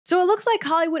So it looks like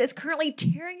Hollywood is currently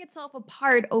tearing itself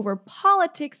apart over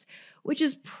politics, which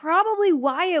is probably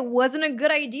why it wasn't a good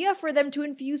idea for them to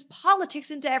infuse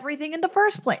politics into everything in the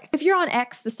first place. If you're on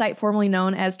X, the site formerly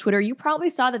known as Twitter, you probably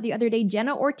saw that the other day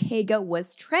Jenna Ortega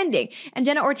was trending. And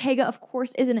Jenna Ortega, of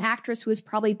course, is an actress who is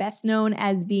probably best known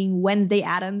as being Wednesday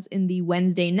Addams in the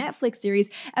Wednesday Netflix series,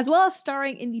 as well as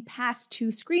starring in the past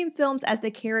 2 Scream films as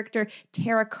the character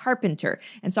Tara Carpenter.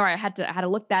 And sorry, I had to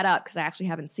look that up because I actually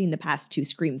haven't seen the past 2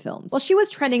 Scream films. Well, she was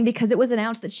trending because it was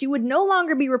announced that she would no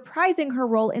longer be reprising her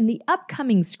role in the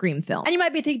upcoming Scream film. And you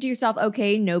might be thinking to yourself,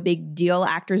 okay, no big deal.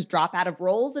 Actors drop out of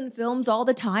roles in films all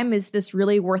the time. Is this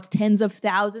really worth tens of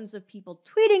thousands of people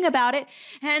tweeting about it?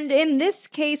 And in this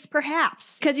case,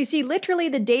 perhaps. Because you see, literally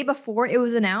the day before it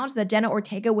was announced that Jenna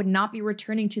Ortega would not be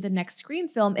returning to the next Scream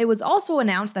film, it was also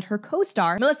announced that her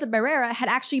co-star, Melissa Barrera, had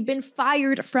actually been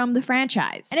fired from the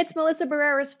franchise. And it's Melissa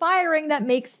Barrera's firing that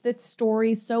makes this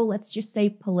story so, let's just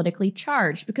say, politically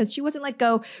charged, because she wasn't let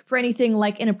go for anything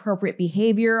like inappropriate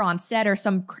behavior on set or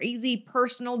some crazy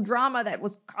personal drama that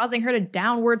was causing her to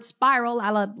downward spiral a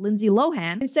la Lindsay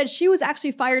Lohan. Instead, she was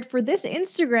actually fired for this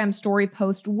Instagram story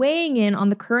post weighing in on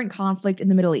the current conflict in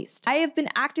the Middle East. I have been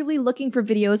actively looking for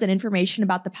videos and information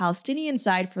about the Palestinian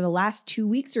side for the last 2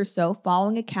 weeks or so,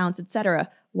 following accounts, etc.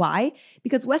 Why?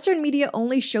 Because Western media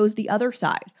only shows the other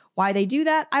side. Why they do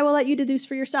that, I will let you deduce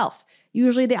for yourself.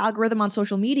 Usually the algorithm on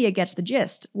social media gets the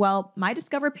gist. Well, my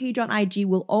Discover page on IG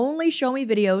will only show me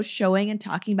videos showing and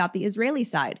talking about the Israeli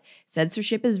side.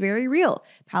 Censorship is very real.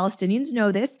 Palestinians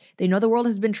know this. They know the world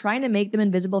has been trying to make them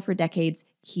invisible for decades.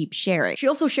 Keep sharing. She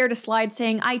also shared a slide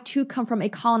saying, I too come from a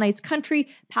colonized country.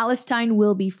 Palestine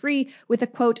will be free, with a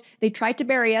quote, they tried to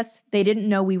bury us. They didn't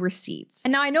know we were seeds.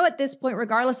 And now I know at this point,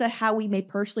 regardless of how we may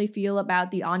personally feel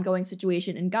about the ongoing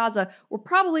situation in Gaza, we're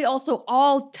probably also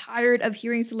all tired of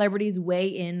hearing celebrities weigh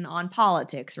in on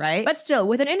politics, right? But still,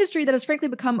 with an industry that has frankly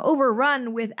become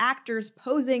overrun with actors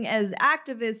posing as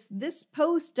activists, this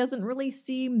post doesn't really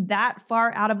seem that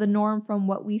far out of the norm from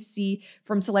what we see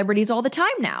from celebrities all the time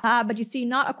now. But you see,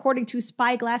 not according to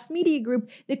Spyglass Media Group,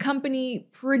 the company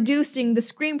producing the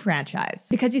Scream franchise.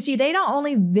 Because you see, they not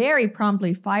only very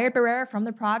promptly fired Barrera from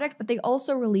the project, but they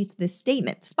also released this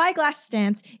statement. Spyglass'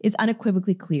 stance is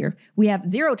unequivocally clear. We have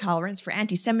zero tolerance for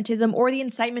anti-Semitism or the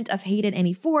incitement of hate in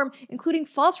any form, including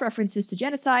false references to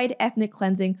genocide, ethnic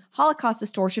cleansing, Holocaust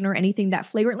distortion, or anything that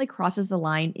flagrantly crosses the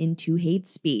line into hate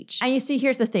speech. And you see,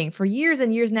 here's the thing. For years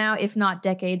and years now, if not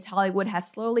decades, Hollywood has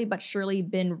slowly but surely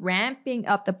been ramping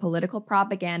up the political propaganda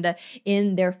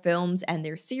in their films and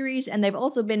their series, and they've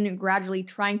also been gradually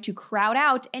trying to crowd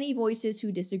out any voices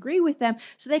who disagree with them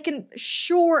so they can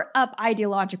shore up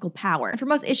ideological power. And for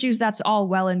most issues, that's all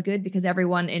well and good because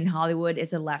everyone in Hollywood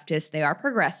is a leftist, they are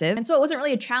progressive, and so it wasn't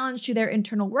really a challenge to their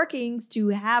internal workings to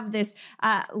have this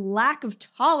lack of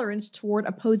tolerance toward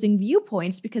opposing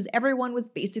viewpoints because everyone was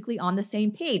basically on the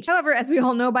same page. However, as we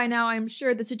all know by now, I'm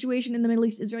sure the situation in the Middle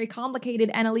East is very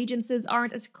complicated and allegiances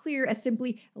aren't as clear as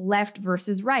simply left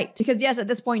versus right. Because yes, at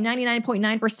this point,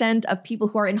 99.9% of people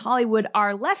who are in Hollywood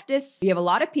are leftists. We have a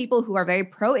lot of people who are very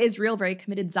pro-Israel, very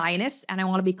committed Zionists, and I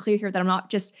want to be clear here that I'm not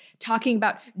just talking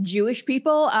about Jewish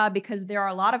people because there are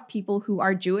a lot of people who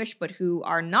are Jewish but who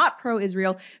are not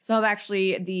pro-Israel. Some of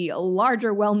actually the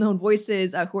larger well-known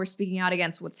voices who are speaking out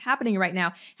against what's happening right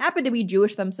now happen to be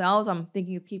Jewish themselves. I'm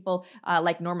thinking of people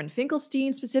like Norman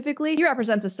Finkelstein specifically. He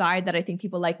represents a side that I think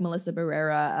people like Melissa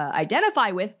Barrera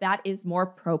identify with that is more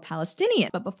pro-Palestinian.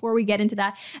 But before we get into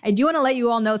that, I do want to let you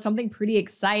all know something pretty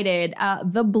excited.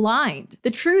 The Blind,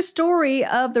 the true story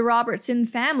of the Robertson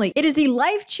family. It is the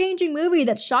life-changing movie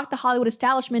that shocked the Hollywood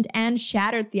establishment and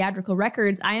shattered theatrical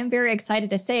records. I am very excited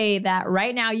to say that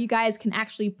right now you guys can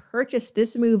actually purchase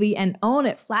this movie and own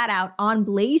it flat out on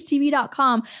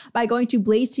blazetv.com by going to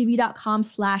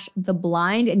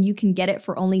blazetv.com/theblind, and you can get it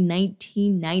for only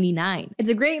 $19.99. It's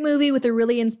a great movie with a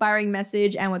really inspiring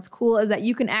message, and what's cool is that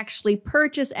you can actually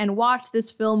purchase and watch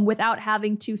this film without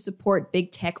having to support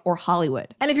big tech or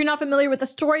Hollywood. And if you're not familiar with the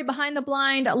story behind The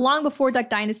Blind, long before Duck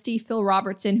Dynasty, Phil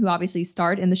Robertson, who obviously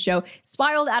starred in the show,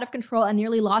 spiraled out of control and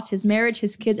nearly lost his marriage,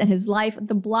 his kids, and his life,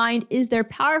 The Blind is their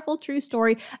powerful true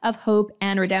story of hope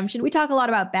and redemption. We talk a lot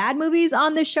about bad movies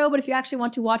on this show, but if you actually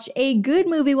want to watch a good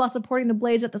movie while supporting the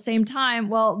Blades at the same time,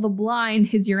 well, The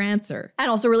Blind is your answer. And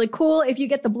also really cool, if you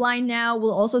get The Blind now,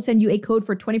 we'll also send you a code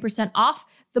for 20% off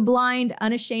the Blind,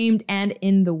 Unashamed, and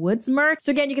In the Woods merch.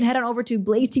 So again, you can head on over to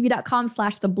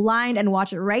blazetv.com/theblind and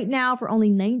watch it right now for only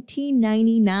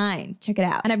 $19.99. Check it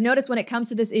out. And I've noticed when it comes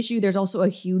to this issue, there's also a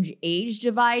huge age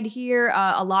divide here.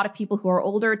 A lot of people who are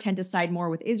older tend to side more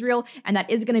with Israel, and that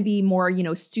is going to be more,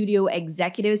 studio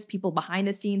executives, people behind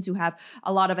the scenes who have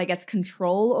a lot of, I guess,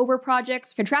 control over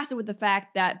projects, contrasted with the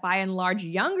fact that by and large,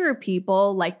 younger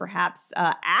people, like perhaps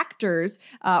actors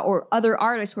or other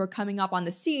artists who are coming up on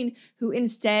the scene, who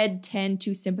instead tend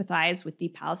to sympathize with the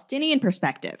Palestinian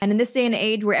perspective. And in this day and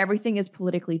age where everything is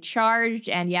politically charged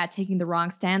and yeah, taking the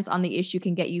wrong stance on the issue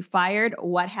can get you fired,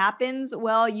 what happens?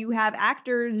 Well, you have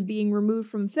actors being removed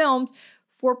from films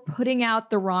for putting out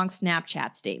the wrong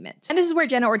Snapchat statement. And this is where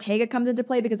Jenna Ortega comes into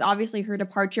play, because obviously her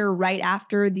departure right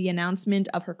after the announcement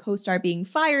of her co-star being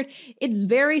fired, it's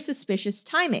very suspicious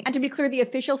timing. And to be clear, the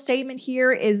official statement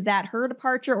here is that her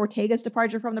departure, Ortega's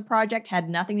departure from the project, had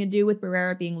nothing to do with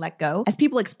Barrera being let go. As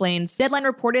People explains, Deadline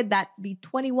reported that the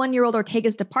 21-year-old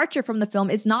Ortega's departure from the film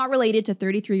is not related to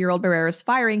 33-year-old Barrera's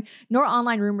firing, nor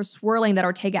online rumors swirling that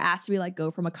Ortega asked to be let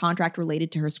go from a contract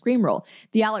related to her Scream role.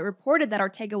 The outlet reported that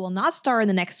Ortega will not star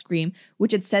in the next Scream,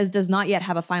 which it says does not yet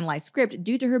have a finalized script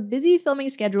due to her busy filming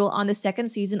schedule on the second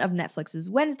season of Netflix's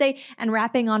Wednesday and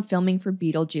wrapping on filming for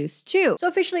Beetlejuice 2. So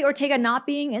officially, Ortega not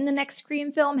being in the next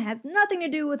Scream film has nothing to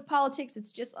do with politics.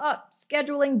 It's just,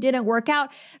 scheduling didn't work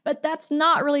out, but that's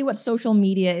not really what social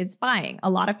media is buying. A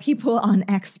lot of people on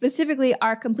X specifically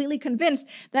are completely convinced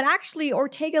that actually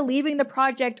Ortega leaving the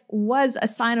project was a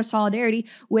sign of solidarity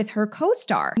with her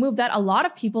co-star, a move that a lot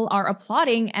of people are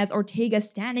applauding as Ortega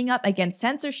standing up against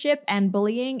censorship and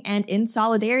bullying and in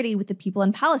solidarity with the people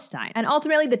in Palestine. And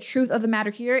ultimately, the truth of the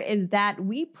matter here is that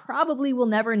we probably will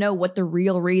never know what the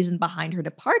real reason behind her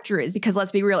departure is, because let's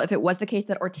be real, if it was the case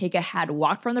that Ortega had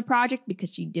walked from the project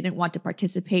because she didn't want to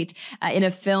participate in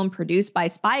a film produced by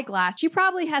Spyglass, she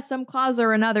probably has some clause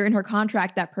or another in her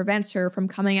contract that prevents her from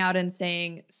coming out and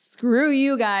saying, screw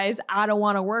you guys, I don't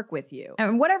want to work with you.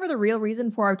 And whatever the real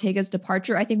reason for Ortega's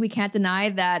departure, I think we can't deny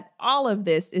that all of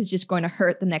this is just going to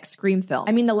hurt the next Scream film.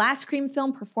 I mean, the last Scream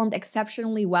film performed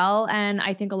exceptionally well, and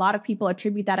I think a lot of people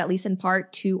attribute that, at least in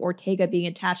part, to Ortega being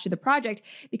attached to the project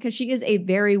because she is a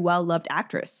very well-loved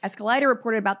actress. As Collider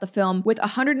reported about the film, with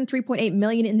 $103.8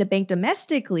 million in the bank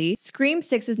domestically, Scream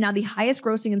 6 is now the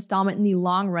highest-grossing installment in the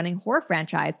long-running horror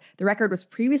franchise. The record was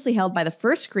previously held by the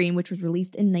first Scream, which was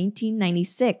released in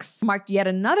 1996. Marked yet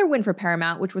another win for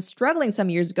Paramount, which was struggling some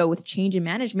years ago with change in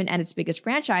management and its biggest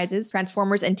franchises,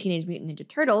 Transformers and Teenage Mutant Ninja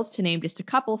Turtles, to name just a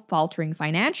couple, faltering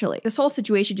financially. This whole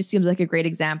situation just seems like a great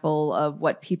example of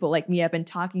what people like me have been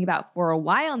talking about for a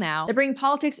while now, that bringing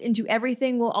politics into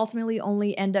everything will ultimately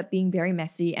only end up being very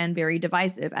messy and very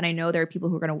divisive. And I know there are people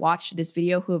who are going to watch this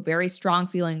video who have very strong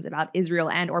feelings about Israel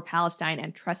and or Palestine,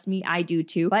 and trust me, I do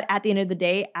too. But at the end of the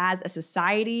day, as a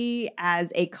society,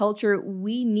 as a culture,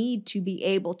 we need to be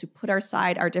able to put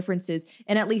aside our differences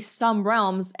in at least some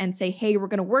realms and say, hey, we're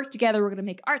going to work together, we're going to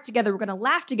make art together, we're going to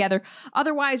laugh together.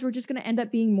 Otherwise, we're just going to end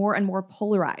up being more and more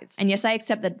polarized. And yes, I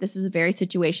accept that this is a very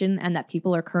situation and that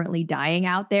people are currently dying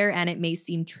out there, and it may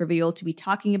seem trivial to be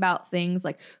talking about things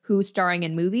like who's starring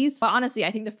in movies. But honestly,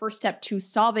 I think the first step to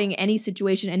solving any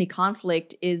situation, any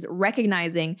conflict, is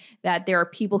recognizing that there are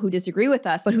people who disagree with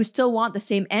us, but who still want the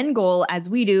same end goal as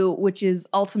we do, which is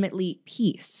ultimately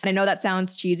peace. And I know that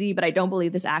sounds cheesy, but I don't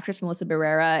believe this actress, Melissa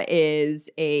Barrera, is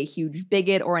a huge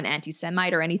bigot or an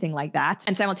anti-Semite or anything like that.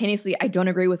 And simultaneously, I don't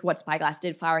agree with what Spyglass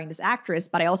did firing this actress,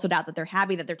 but I also doubt that they're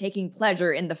happy that they're taking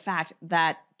pleasure in the fact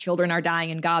that children are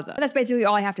dying in Gaza. And that's basically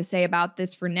all I have to say about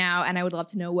this for now, and I would love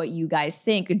to know what you guys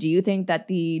think. Do you think that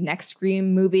the next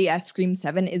Scream movie, Scream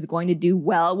 7, is going to do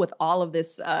well with all of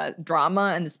this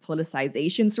drama and this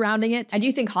politicization surrounding it? And do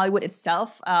you think Hollywood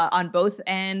itself, on both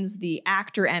ends, the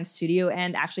actor and studio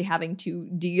end, actually having to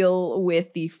deal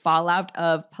with the fallout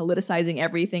of politicizing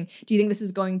everything, do you think this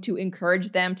is going to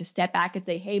encourage them to step back and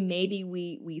say, hey, maybe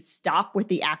we stop with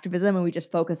the activism and we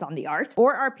just focus on the art?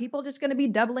 Or are people just going to be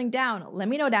doubling down? Let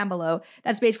me know down below.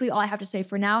 That's basically all I have to say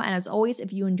for now. And as always,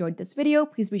 if you enjoyed this video,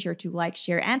 please be sure to like,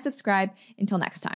 share, and subscribe. Until next time.